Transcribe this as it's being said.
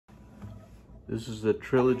This is a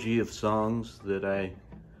trilogy of songs that I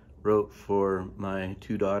wrote for my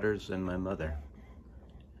two daughters and my mother.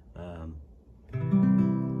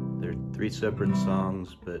 They're three separate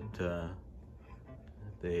songs, but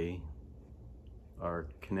they are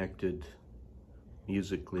connected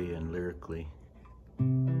musically and lyrically.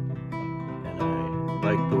 And I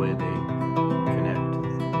like the way they connect.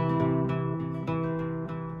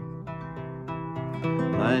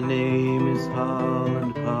 My name is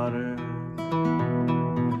Holland Potter,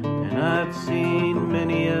 and I've seen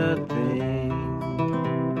many a thing.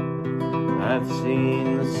 I've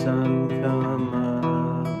seen the sun come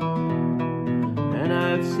up, and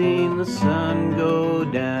I've seen the sun go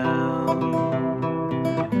down.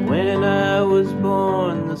 When I was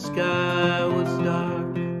born, the sky was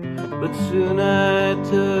dark, but soon I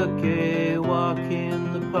took a walk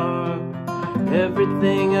in the park.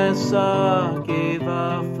 Everything I saw gave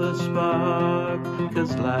off a spark,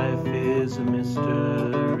 'cause life is a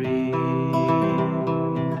mystery.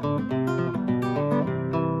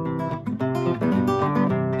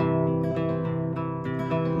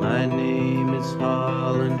 My name is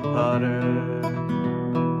Holland Potter,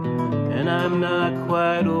 and I'm not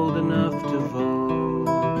quite old enough to vote,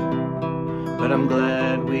 but I'm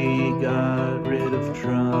glad we got rid of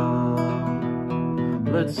Trump.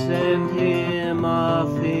 Let's send him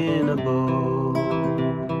off in a boat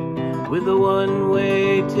with a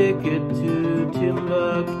one-way ticket to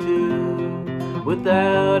Timbuktu,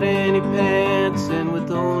 without any pants and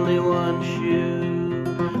with only one shoe.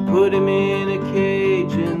 Put him in a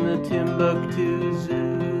cage in the Timbuktu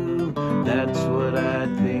Zoo. That's what I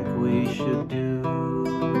think we should do.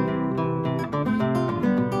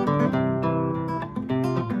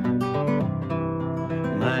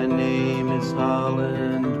 My name is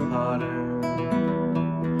Holland Potter,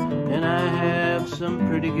 and I have some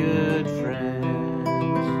pretty good friends.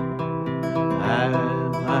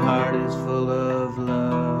 My heart is full of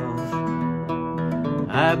love.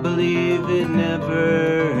 I believe it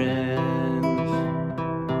never ends.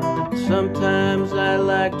 Sometimes I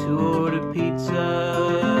like to order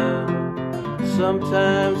pizza,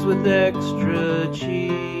 sometimes with extra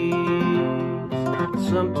cheese.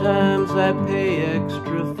 Sometimes I pay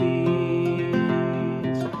extra fees.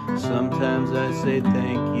 Sometimes I say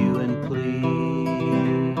thank you and please.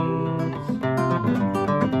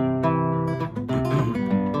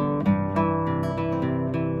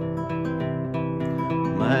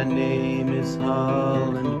 My name is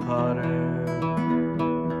Holland Potter,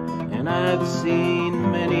 and I've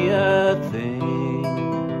seen many a thing.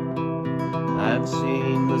 I've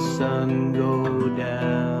seen the sun go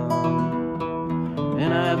down,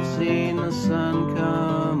 and I've seen the sun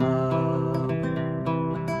come up.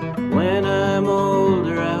 When I'm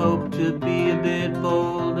older, I hope to be a bit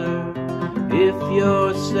bolder. If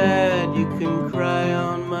you're sad, you can cry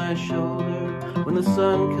on my shoulder. When the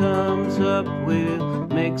sun comes up, we'll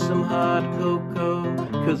make some hot cocoa,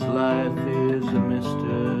 'cause life is a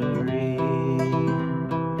mystery.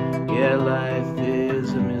 Yeah, life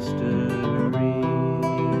is a mystery.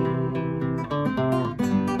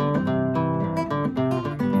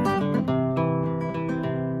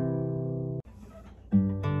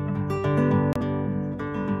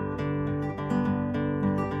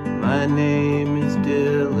 My name is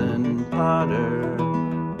Dylan Potter,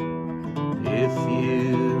 if you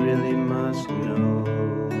really must know.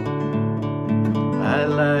 I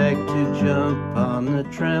like to jump on the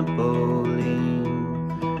trampoline,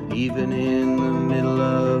 even in the middle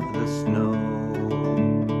of the snow.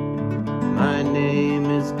 My name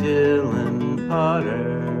is Dylan Potter,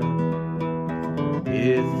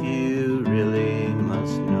 if you really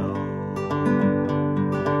must know.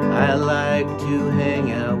 I like to hang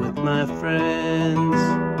out with my friends,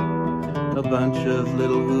 a bunch of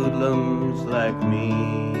little hoodlums like me.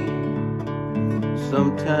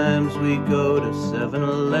 Sometimes we go to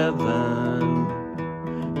 7-Eleven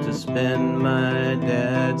to spend my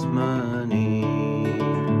dad's money.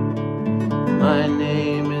 My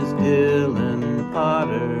name is Dylan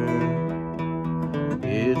Potter,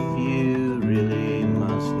 if you really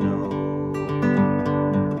must know.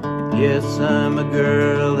 Yes, I'm a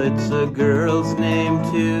girl, it's a girl's name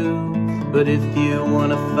too, but if you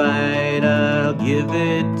wanna fight, I'll give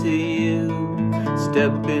it to you.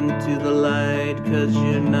 Step into the light, 'cause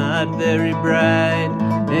you're not very bright,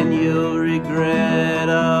 and you'll regret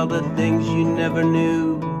all the things you never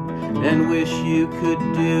knew, and wish you could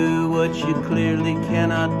do what you clearly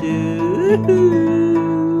cannot do.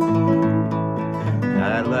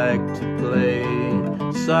 I like to play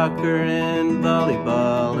soccer and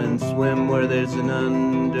volleyball and swim where there's an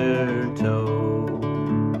undertow.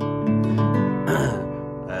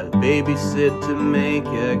 I babysit to make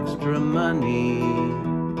extra money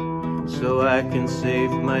so I can save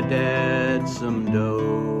my dad some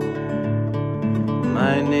dough.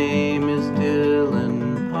 My name is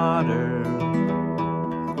Dylan Potter,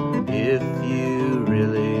 if you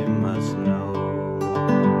really must know.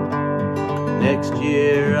 Next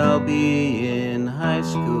year I'll be in high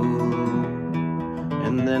school,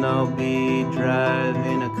 and then I'll be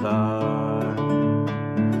driving a car.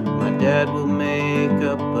 My dad will make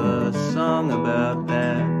up a song about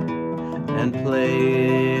that and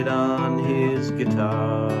play it on his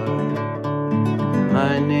guitar.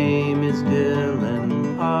 My name is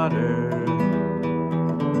Dylan Potter,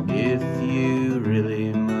 if you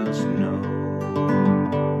really must know.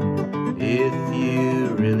 If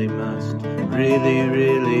you really must, really,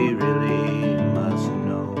 really, really must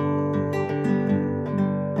know.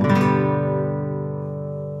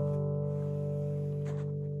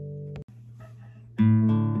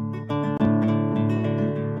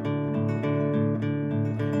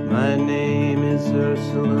 My name is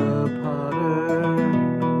Ursula Potter,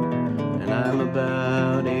 and I'm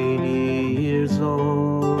about 80 years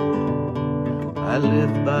old. I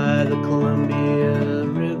live by the Columbia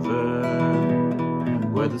River,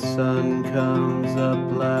 where the sun comes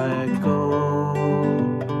up like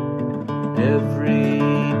gold. Every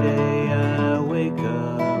day I wake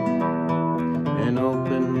up and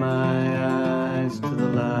open my eyes to the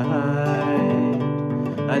light.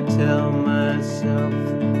 I tell myself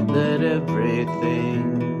that everything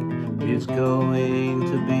is going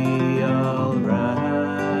to be alright.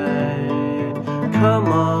 Come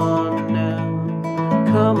on now,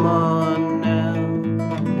 come on now,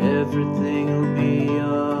 everything will be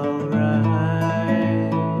alright.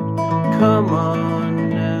 Come on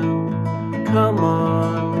now, come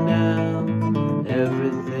on now,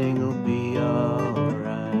 everything will be alright.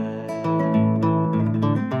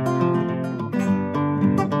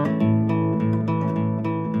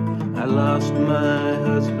 I lost my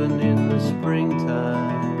husband in the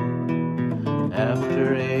springtime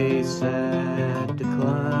after a sad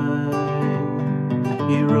decline.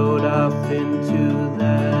 He rode off into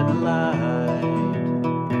that light,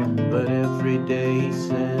 but every day he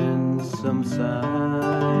sends some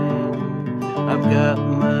sign. I've got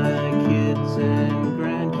my kids and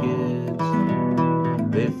grandkids,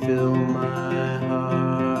 they fill my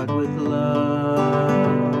heart with love.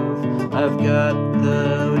 I've got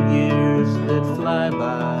the years that fly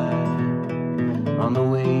by on the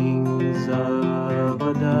wings of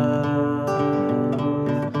a dove.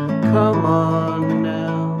 Come on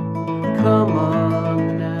now, come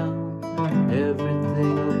on now,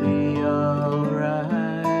 everything will be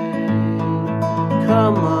alright.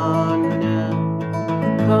 Come on now,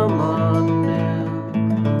 come on now,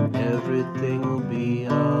 everything will be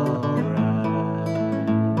alright.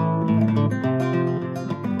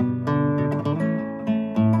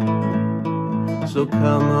 So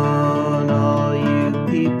come on, all you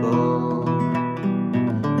people,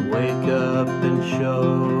 wake up and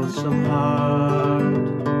show some heart.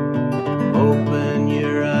 Open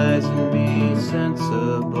your eyes and be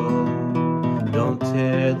sensible. Don't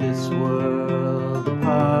tear this world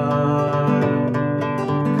apart.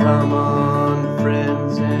 Come on,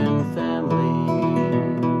 friends and family,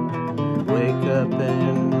 wake up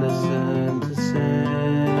and listen